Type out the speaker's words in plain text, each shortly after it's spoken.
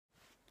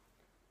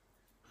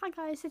Hi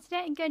guys, so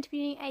today I'm going to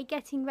be doing a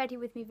getting ready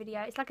with me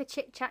video. It's like a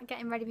chit chat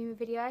getting ready with me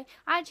video.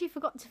 I actually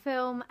forgot to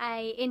film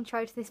a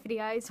intro to this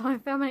video, so I'm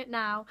filming it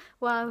now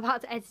while I'm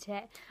about to edit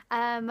it.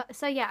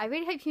 So yeah, I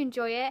really hope you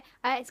enjoy it.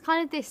 It's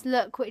kind of this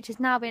look which has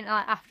now been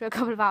like after a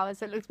couple of hours,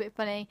 so it looks a bit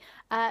funny.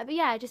 But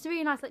yeah, just a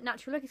really nice like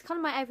natural look. It's kind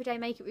of my everyday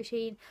makeup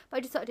routine, but I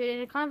just started doing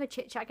a kind of a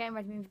chit chat getting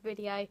ready with me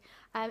video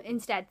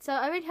instead. So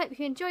I really hope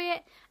you enjoy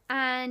it,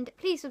 and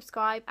please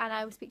subscribe, and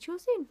I will speak to you all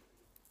soon.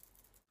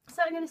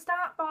 So I'm going to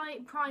start by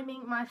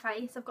priming my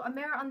face. I've got a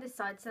mirror on this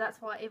side, so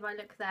that's why if I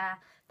look there,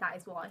 that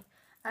is why.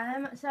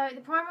 So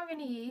the primer I'm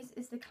going to use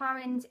is the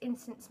Clarins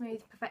Instant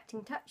Smooth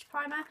Perfecting Touch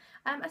Primer.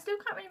 I still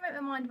can't really make my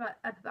mind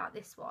up about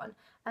this one.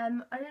 I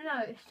don't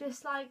know, it's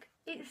just like,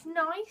 it's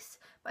nice,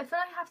 but I feel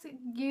like I have to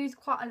use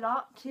quite a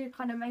lot to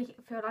kind of make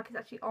it feel like it's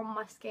actually on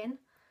my skin.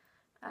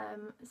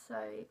 So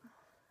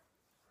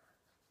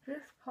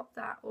just pop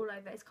that all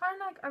over. It's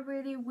kind of like a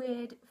really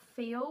weird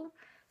feel.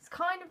 It's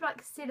kind of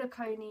like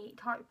silicone-y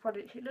type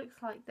product. It looks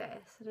like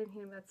this. I don't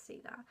think I'm able to see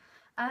that.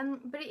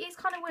 But it is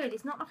kind of weird.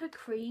 It's not like a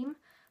cream,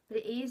 but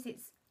it is.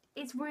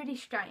 It's really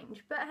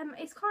strange. But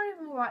it's kind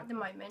of alright at the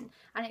moment,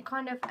 and it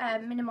kind of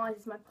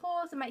minimises my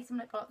pores and makes them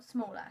look a lot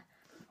smaller.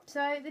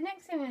 So the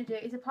next thing I'm going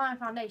to do is apply my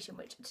foundation,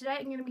 which today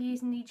I'm going to be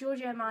using the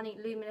Giorgio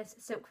Armani Luminous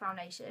Silk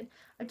Foundation.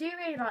 I do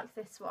really like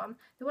this one.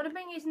 The one I've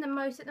been using the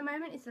most at the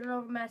moment is the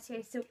Laura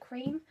Mercier Silk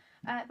Cream,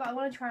 but I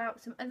want to try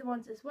out some other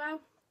ones as well.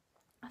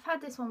 I've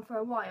had this one for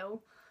a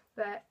while,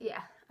 but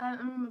yeah,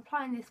 I'm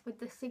applying this with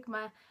the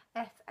Sigma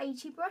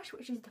F80 brush,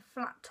 which is the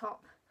flat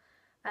top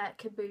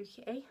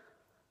kabuki.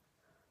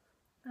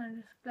 And I'm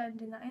just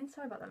blending that in.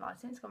 Sorry about the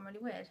lighting, it's gone really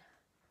weird.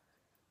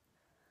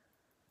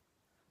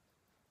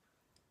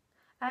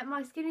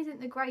 My skin isn't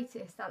the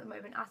greatest at the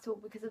moment at all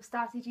because I've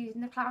started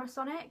using the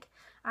Clarisonic,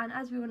 and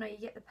as we all know, you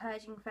get the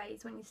purging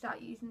phase when you start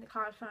using the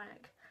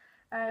Clarisonic.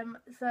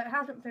 So it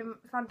hasn't been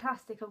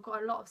fantastic. I've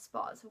got a lot of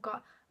spots. I've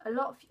got a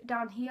lot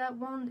down here,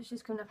 one that's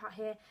just coming up out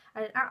here,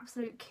 and an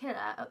absolute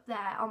killer up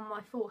there on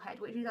my forehead,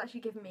 which is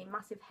actually giving me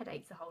massive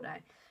headaches the whole day,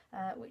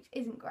 which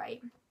isn't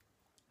great.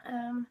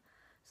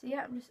 So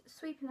yeah, I'm just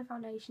sweeping the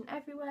foundation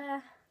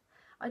everywhere.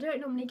 I don't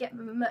normally get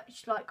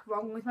much like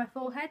wrong with my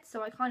forehead,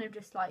 so I kind of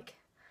just like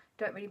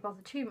don't really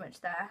bother too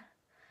much there.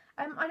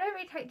 I don't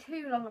really take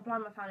too long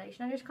applying my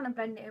foundation. I just kind of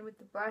blend it in with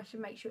the brush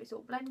and make sure it's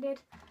all blended.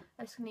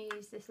 I'm just going to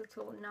use this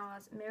little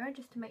Nars mirror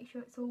just to make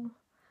sure it's all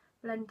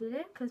blended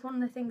in, because one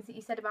of the things that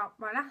you said about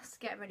my last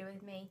Get Ready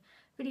With Me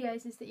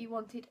videos is that you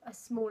wanted a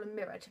smaller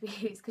mirror to be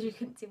used because you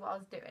couldn't see what I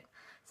was doing.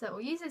 So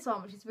we'll use this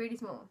one, which is really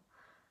small.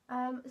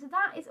 So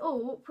that is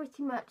all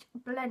pretty much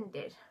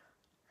blended.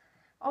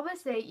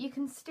 Obviously you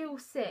can still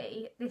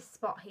see this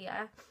spot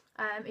here.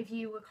 If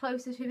you were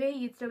closer to me,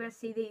 you'd still be able to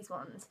see these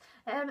ones.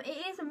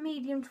 It is a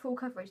medium to full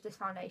coverage, this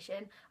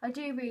foundation. I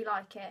do really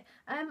like it.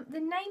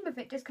 The name of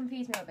it just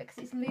confused me a bit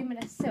because it's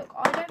Luminous Silk.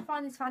 I don't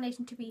find this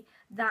foundation to be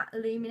that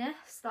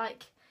luminous.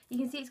 Like, you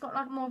can see it's got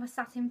like more of a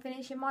satin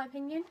finish in my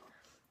opinion.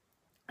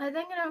 I'm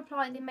then going to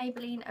apply the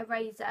Maybelline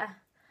Eraser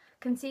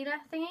Concealer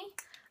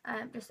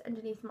thingy, just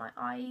underneath my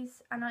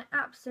eyes. And I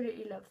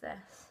absolutely love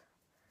this.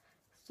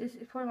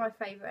 It's probably my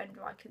favourite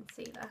under eye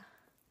concealer.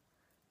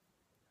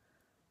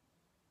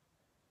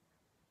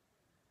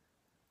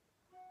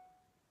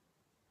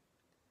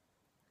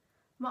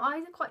 My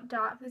eyes are quite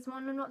dark this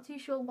one, I'm not too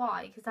sure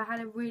why, because I had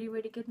a really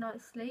good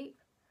night's sleep.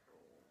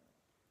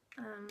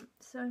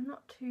 So I'm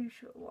not too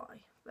sure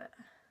why, but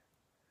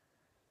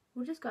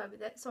we'll just go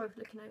with it. Sorry for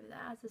looking over there,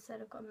 as I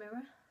said I've got a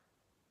mirror.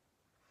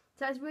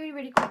 So it's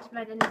really quick to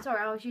blend in. Sorry,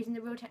 I was using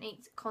the Real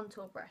Techniques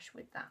contour brush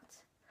with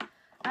that.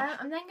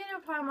 I'm then going to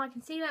apply my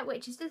concealer,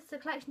 which is just the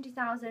Collection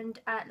 2000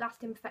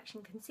 Lasting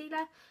Perfection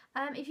Concealer.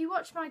 If you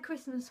watched my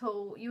Christmas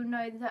haul, you'll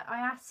know that I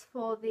asked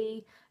for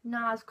the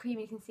Nars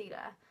Creamy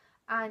Concealer.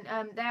 And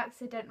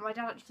my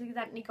dad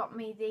accidentally got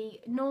me the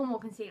normal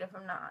concealer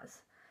from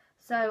Nars.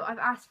 So I've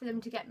asked for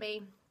them to get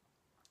me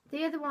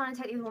the other one and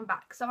take the other one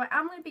back. So I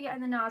am going to be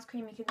getting the Nars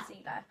Creamy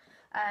Concealer,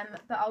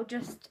 but I'll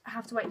just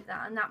have to wait for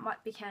that, and that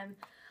might become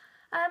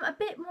a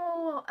bit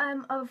more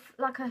of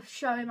like a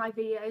show in my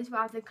videos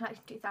rather than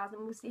Collection 2000.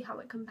 We'll see how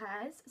it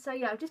compares. So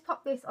yeah, I've just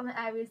popped this on the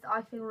areas that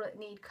I feel that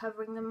need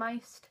covering the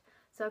most.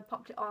 So I've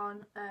popped it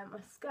on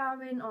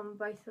mascara on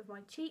both of my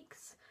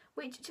cheeks,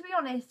 which to be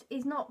honest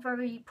is not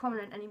very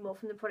prominent anymore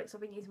from the products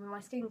I've been using with my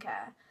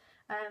skincare,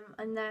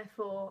 and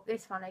therefore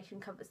this foundation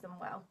covers them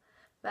well.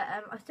 But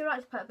I still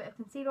like to put a bit of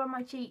concealer on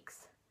my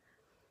cheeks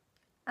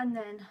and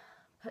then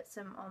put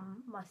some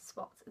on my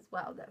spots as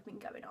well that have been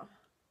going on.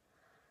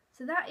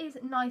 So that is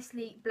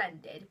nicely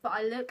blended, but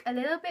I look a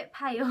little bit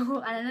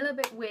pale and a little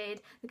bit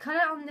weird. The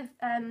colour on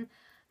the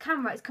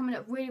camera is coming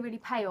up really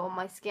pale on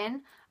my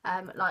skin,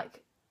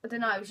 like, I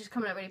don't know, it's just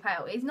coming out really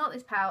pale. It's not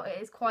this pale, it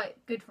is quite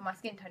good for my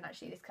skin tone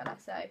actually, this colour.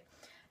 So,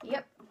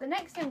 yep. The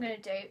next thing I'm going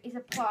to do is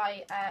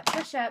apply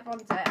blusher,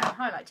 bronzer and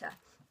highlighter.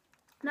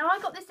 Now I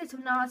got this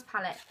little Nars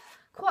palette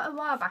quite a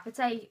while back, I'd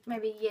say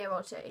maybe a year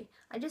or two, and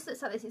it just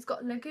looks like this. It's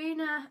got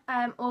Laguna,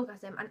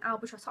 Orgasm and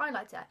Albatross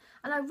highlighter,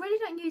 and I really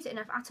don't use it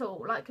enough at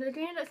all. Like,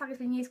 Laguna looks like it's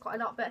been used quite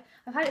a lot, but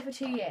I've had it for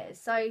 2 years,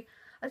 so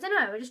I don't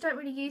know, I just don't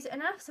really use it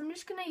enough. So I'm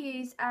just going to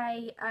use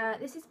a,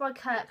 this is by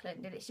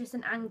Kirkland, and it's just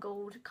an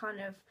angled kind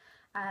of,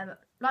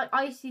 like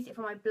I used to use it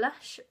for my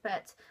blush,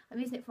 but I'm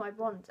using it for my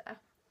bronzer.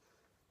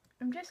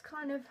 I'm just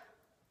kind of,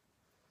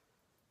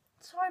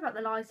 sorry about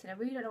the lighting, I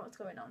really don't know what's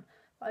going on,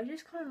 but I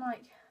just kind of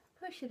like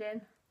push it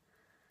in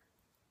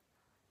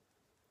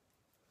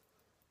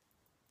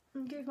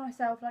and give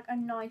myself like a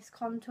nice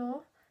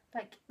contour,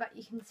 like that.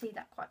 You can see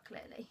that quite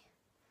clearly.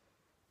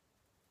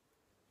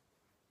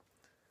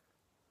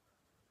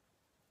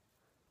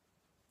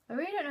 I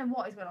really don't know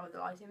what is going on with the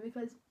lighting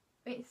because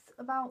it's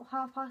about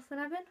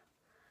 11:30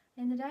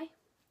 in the day.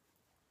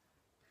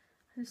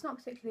 It's not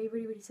particularly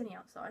really sunny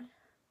outside.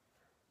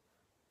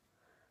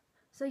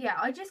 So yeah,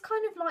 I just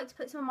kind of like to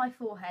put some on my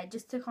forehead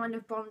just to kind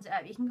of bronze it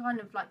up. You can kind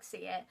of like see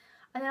it.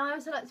 And then I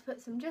also like to put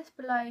some just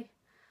below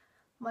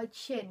my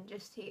chin,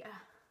 just here.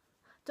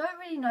 Don't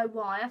really know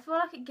why. I feel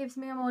like it gives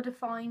me a more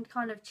defined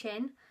kind of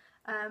chin.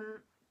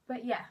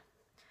 But yeah.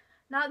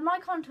 Now my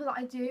contour that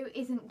I do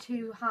isn't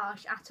too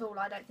harsh at all,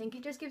 I don't think.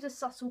 It just gives a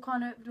subtle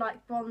kind of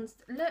like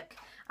bronzed look.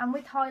 And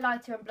with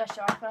highlighter and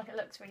blusher, I feel like it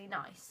looks really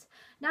nice.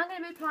 Now I'm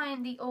going to be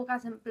applying the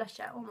Orgasm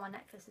blusher. Oh, my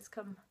necklace has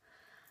come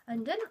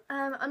undone.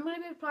 I'm going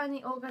to be applying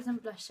the Orgasm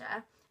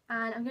blusher,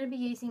 and I'm going to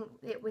be using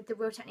it with the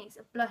Real Techniques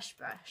blush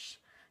brush.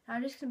 Now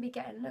I'm just going to be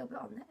getting a little bit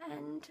on the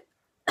end.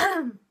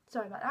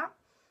 Sorry about that.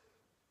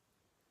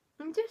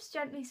 I'm just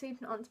gently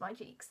sweeping it onto my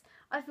cheeks.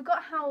 I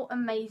forgot how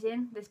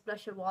amazing this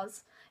blusher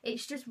was.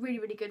 It's just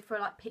really good for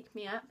like pick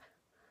me up.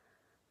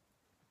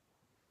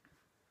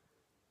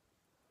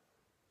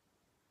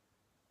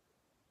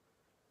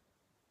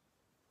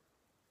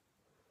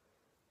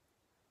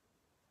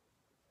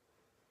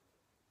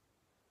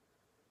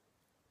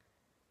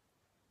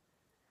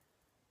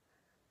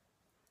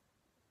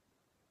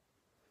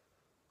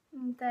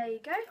 There you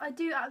go. I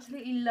do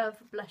absolutely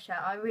love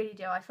blusher. I really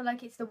do. I feel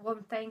like it's the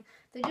one thing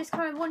that just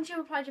kind of, once you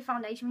apply your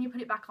foundation, when you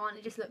put it back on,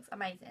 it just looks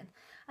amazing.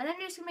 And then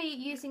I'm just going to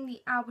be using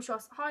the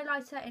Albatross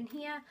highlighter in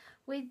here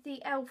with the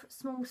e.l.f.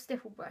 small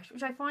stipple brush,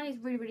 which I find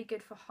is really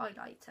good for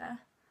highlighter,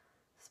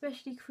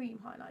 especially cream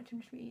highlighter. I'm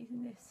just going to be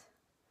using this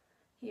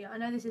here. I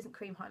know this isn't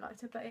cream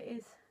highlighter, but it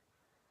is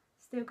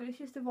still good. It's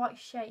just the right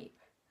shape.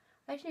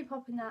 I'm actually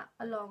popping that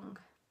along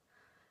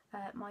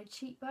my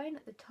cheekbone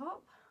at the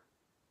top.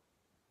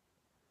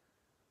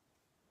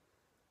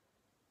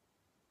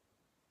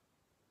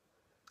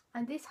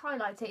 And this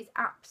highlighter is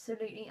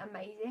absolutely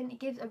amazing. It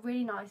gives a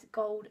really nice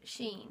gold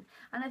sheen.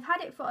 And I've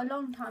had it for a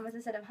long time. As I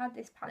said, I've had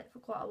this palette for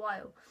quite a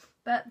while.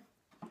 But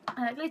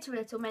Glitter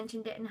Little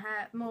mentioned it in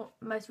her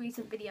most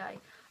recent video.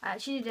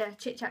 She did a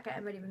chit chat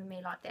getting ready with me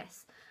like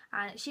this.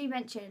 And she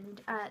mentioned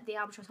the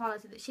Albatross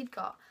highlighter that she'd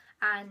got.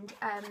 And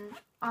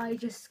I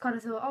just kind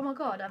of thought, oh my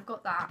god, I've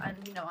got that.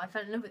 And, you know, I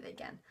fell in love with it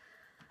again.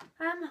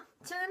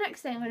 So the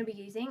next thing I'm going to be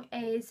using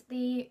is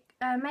the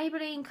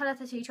Maybelline Colour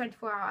 32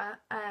 24-hour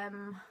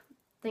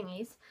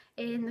thingies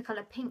in the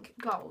colour Pink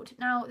Gold.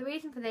 Now the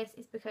reason for this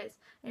is because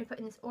I'm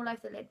putting this all over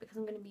the lid because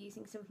I'm going to be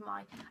using some of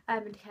my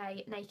Urban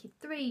Decay Naked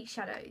 3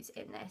 shadows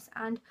in this,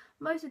 and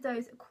most of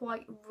those are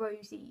quite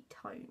rosy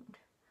toned.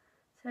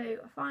 So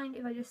I find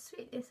if I just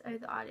sweep this over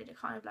the eyelid, it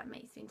kind of like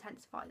makes me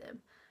intensify them.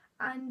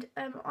 And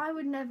I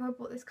would never have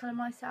bought this colour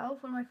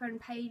myself. When my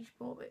friend Paige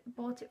bought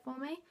it for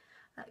me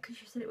because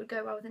she said it would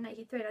go well with the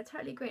Naked 3, and I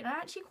totally agree. And I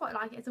actually quite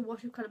like it as a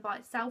wash of colour by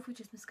itself with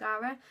just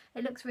mascara.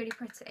 It looks really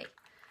pretty.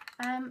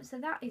 So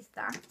that is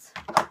that.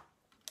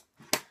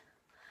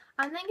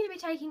 I'm then going to be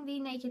taking the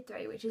Naked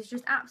 3, which is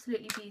just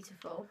absolutely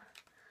beautiful.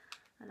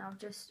 And I'll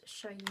just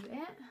show you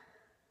it.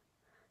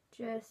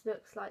 Just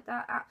looks like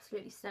that.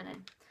 Absolutely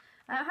stunning.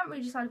 I haven't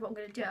really decided what I'm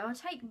going to do. I'll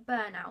take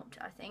Burnout,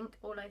 I think,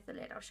 all over the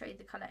lid. I'll show you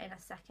the colour in a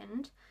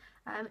second.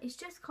 It's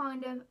just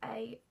kind of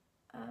a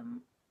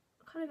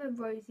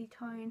rosy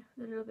tone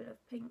with a little bit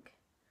of pink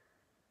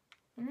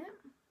in it.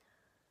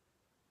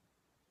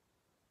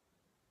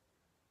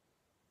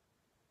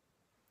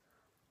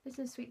 Just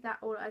to sweep that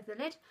all over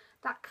the lid.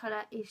 That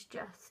colour is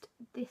just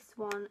this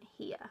one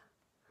here.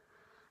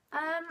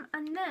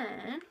 And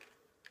then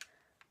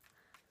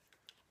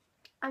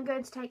I'm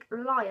going to take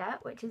Liar,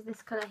 which is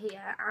this colour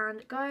here,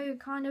 and go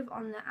kind of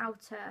on the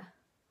outer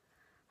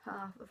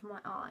half of my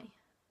eye.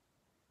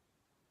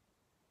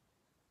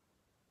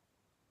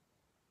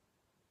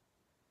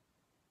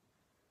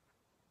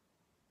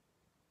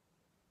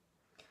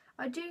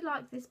 I do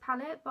like this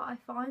palette, but I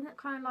find that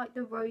kind of like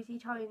the rosy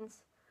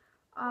tones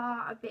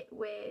are a bit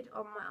weird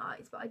on my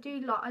eyes, but I do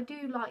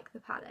like the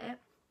palette.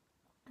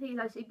 I think it's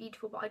absolutely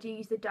beautiful, but I do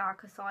use the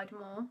darker side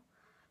more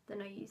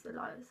than I use the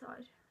lighter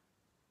side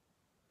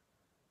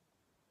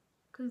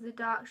because the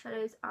dark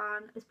shadows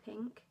aren't as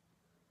pink.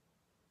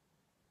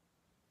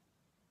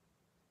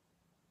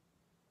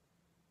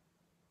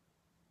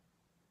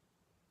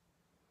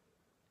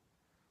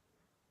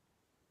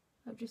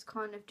 I've just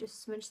kind of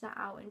smudged that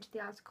out into the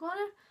outer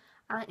corner,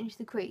 and into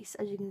the crease,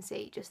 as you can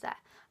see just there.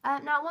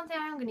 Now one thing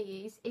I am going to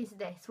use is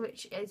this,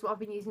 which is what I've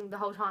been using the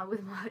whole time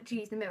with my to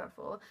use the mirror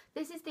for.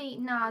 This is the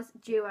Nars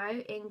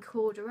Duo in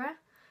Cordura.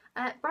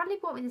 Bradley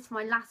bought me this for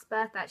my last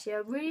birthday actually. I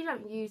really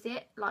don't use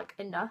it like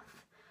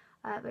enough,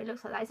 but it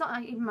looks like that. It's not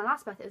like even my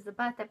last birthday, it was the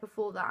birthday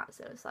before that,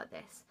 so it looks like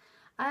this.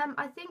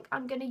 I think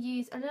I'm going to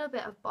use a little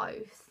bit of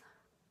both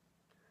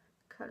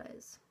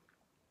colours,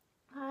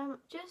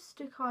 just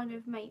to kind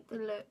of make the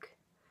look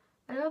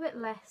a little bit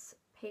less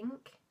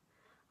pink.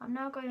 I'm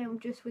now going in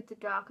just with the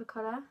darker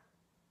colour,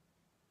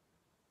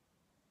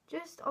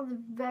 just on the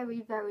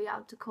very, very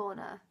outer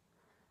corner.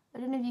 I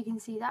don't know if you can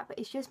see that, but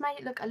it's just made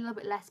it look a little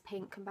bit less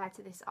pink compared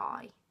to this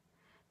eye.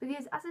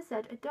 Because as I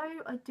said,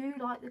 I do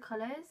like the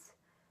colours,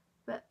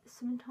 but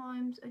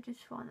sometimes I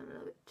just find them a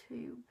little bit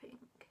too pink.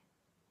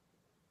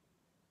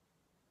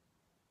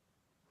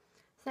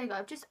 So there you go,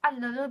 I've just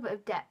added a little bit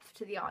of depth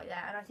to the eye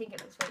there, and I think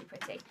it looks really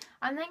pretty.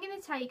 I'm then going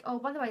to take, oh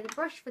by the way, the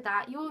brush for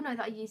that, you all know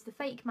that I use the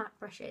fake matte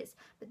brushes,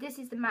 but this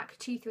is the MAC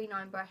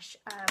 239 brush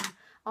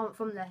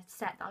from the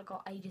set that I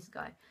got ages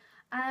ago.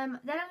 Then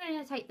I'm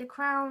going to take the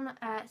Crown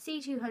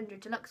C200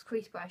 Deluxe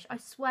Crease Brush. I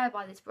swear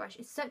by this brush.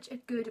 It's such a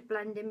good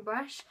blending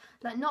brush.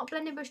 Like, not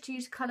blending brush to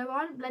use colour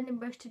on, blending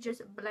brush to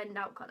just blend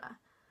out colour.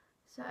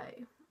 So,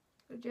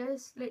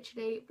 just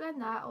literally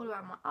blend that all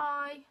around my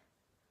eye.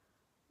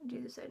 And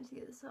do the same to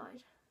the other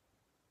side.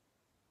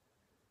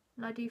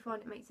 And I do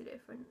find it makes a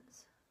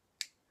difference.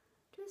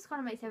 Just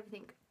kind of makes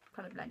everything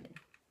kind of blending.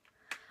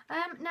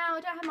 Now, I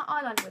don't have my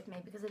eyeliner with me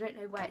because I don't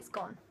know where it's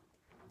gone.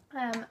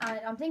 And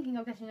I'm thinking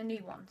of getting a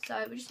new one,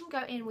 so we're just going to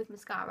go in with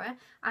mascara,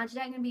 and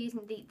today I'm going to be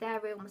using the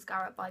They're Real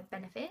Mascara by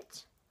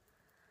Benefit.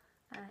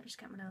 Just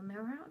get my little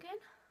mirror out again.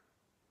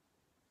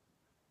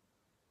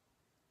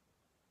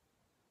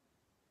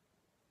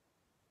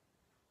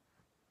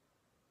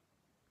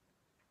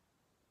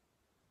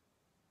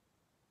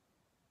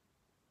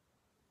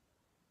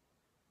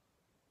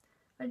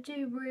 I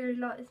do really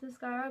like this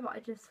mascara, but I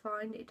just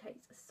find it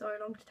takes so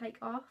long to take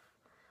off,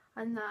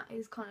 and that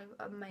is kind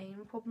of a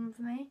main problem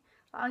for me.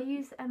 I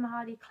use the Emma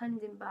Hardy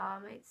cleansing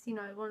balm. It's, you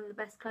know, one of the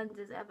best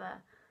cleansers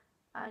ever,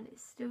 and it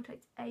still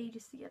takes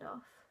ages to get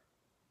off.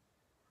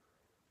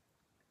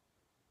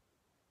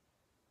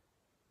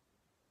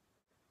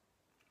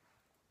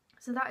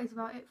 So that is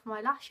about it for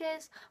my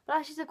lashes. My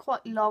lashes are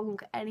quite long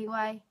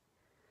anyway,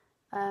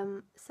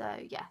 so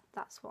yeah,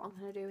 that's what I'm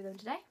going to do with them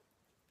today.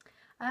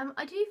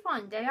 I do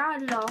find they are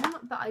long,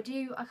 but I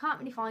can't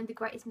really find the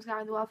greatest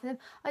mascara in the world for them.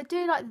 I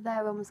do like the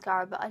They're Real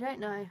mascara, but I don't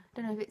know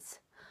if it's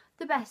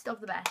the best of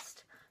the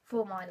best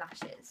for my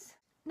lashes.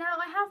 Now,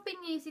 I have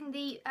been using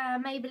the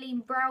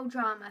Maybelline Brow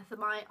Drama for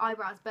my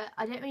eyebrows, but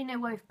I don't really know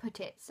where I've put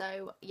it,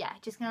 so yeah,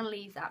 just going to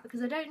leave that,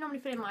 because I don't normally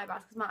fill in my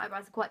eyebrows, because my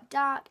eyebrows are quite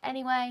dark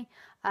anyway.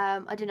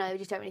 I don't know, I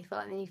just don't really feel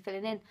like they need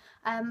filling in.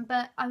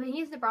 But I've been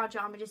using the Brow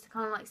Drama just to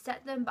kind of like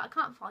set them, but I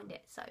can't find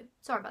it, so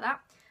sorry about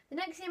that. The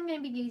next thing I'm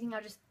going to be using,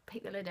 I'll just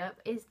pick the lid up,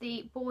 is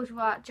the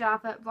Bourjois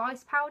Java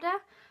Rice Powder.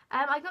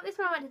 I got this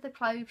when I went to the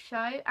clothes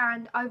show,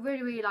 and I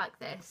really, really like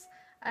this.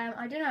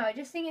 I don't know, I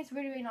just think it's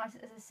really, really nice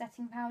as a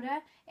setting powder.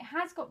 It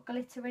has got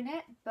glitter in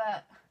it,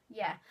 but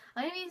yeah.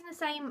 I'm going to be using the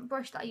same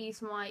brush that I use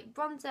for my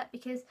bronzer,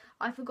 because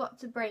I forgot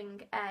to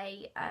bring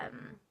a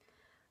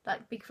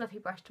like big fluffy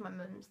brush to my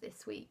mum's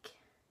this week.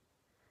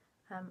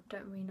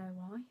 Don't really know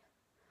why.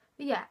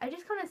 But yeah, I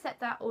just kind of set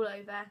that all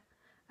over.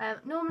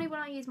 Normally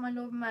when I use my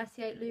Laura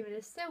Mercier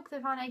Luminous Silk, the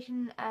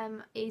foundation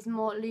is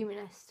more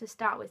luminous to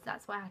start with,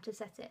 that's why I had to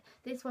set it.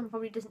 This one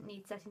probably doesn't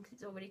need setting because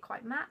it's already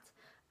quite matte,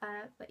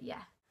 but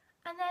yeah.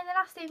 And then the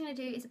last thing I'm going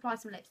to do is apply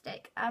some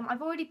lipstick.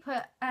 I've already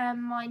put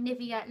my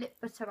Nivea lip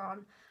butter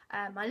on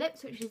my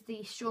lips, which is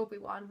the strawberry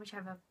one,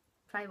 whichever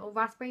flavour, or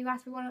raspberry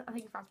one, I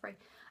think it's raspberry.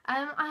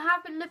 I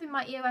have been loving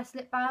my EOS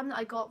lip balm that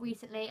I got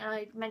recently, and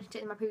I mentioned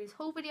it in my previous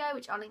haul video,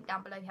 which I'll link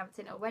down below if you haven't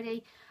seen it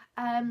already.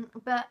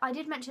 But I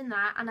did mention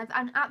that, and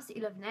I'm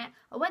absolutely loving it.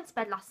 I went to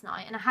bed last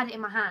night and I had it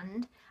in my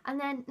hand, and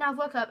then now I've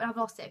woke up and I've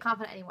lost it. I can't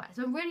find it anywhere,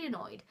 so I'm really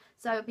annoyed.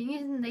 So I've been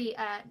using the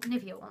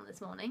Nivea one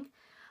this morning.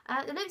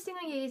 The lipstick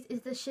I use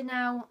is the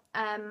Chanel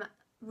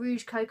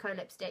Rouge Coco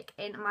lipstick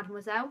in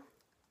Mademoiselle.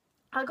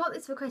 I got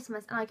this for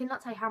Christmas, and I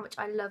cannot tell you how much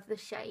I love the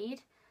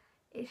shade.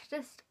 It's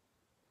just,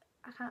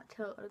 I can't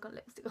tell I've got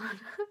lipstick on.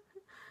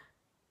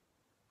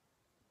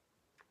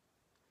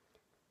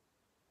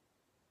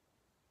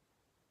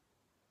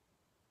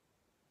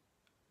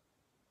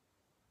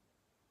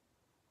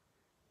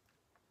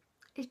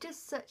 It's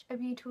just such a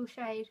beautiful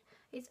shade.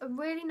 It's a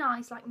really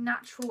nice, like,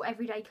 natural,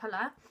 everyday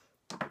colour.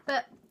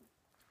 But,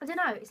 I don't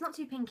know, it's not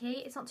too pinky,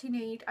 it's not too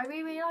nude. I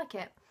really, really like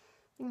it.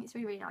 I think it's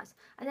really, really nice.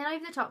 And then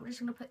over the top, I'm just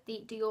going to put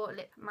the Dior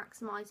Lip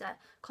Maximiser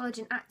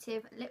Collagen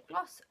Active Lip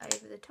Gloss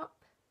over the top.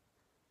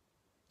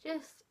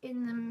 Just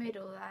in the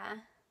middle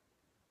there.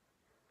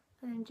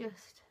 And then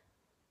just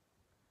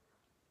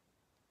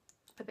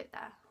a bit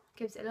there.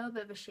 Gives it a little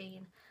bit of a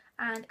sheen.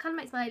 And it kind of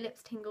makes my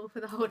lips tingle for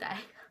the whole day.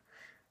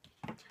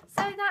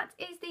 So that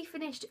is the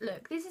finished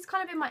look. This has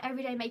kind of been my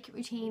everyday makeup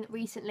routine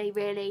recently,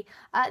 really.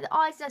 The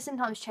eyes does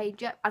sometimes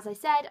change up. As I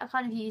said, I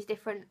kind of use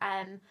different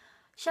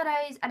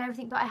shadows and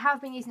everything, but I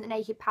have been using the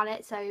Naked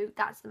palette, so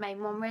that's the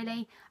main one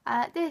really.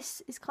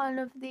 This is kind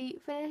of the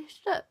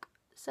finished look.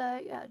 So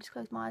yeah, I'll just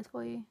close my eyes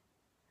for you.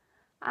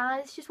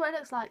 And it's just what it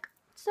looks like.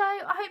 So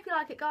I hope you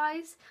like it,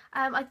 guys.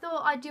 I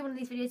thought I'd do one of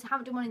these videos. I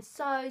haven't done one in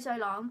so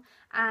long,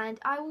 and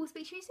I will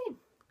speak to you soon.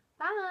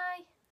 Bye.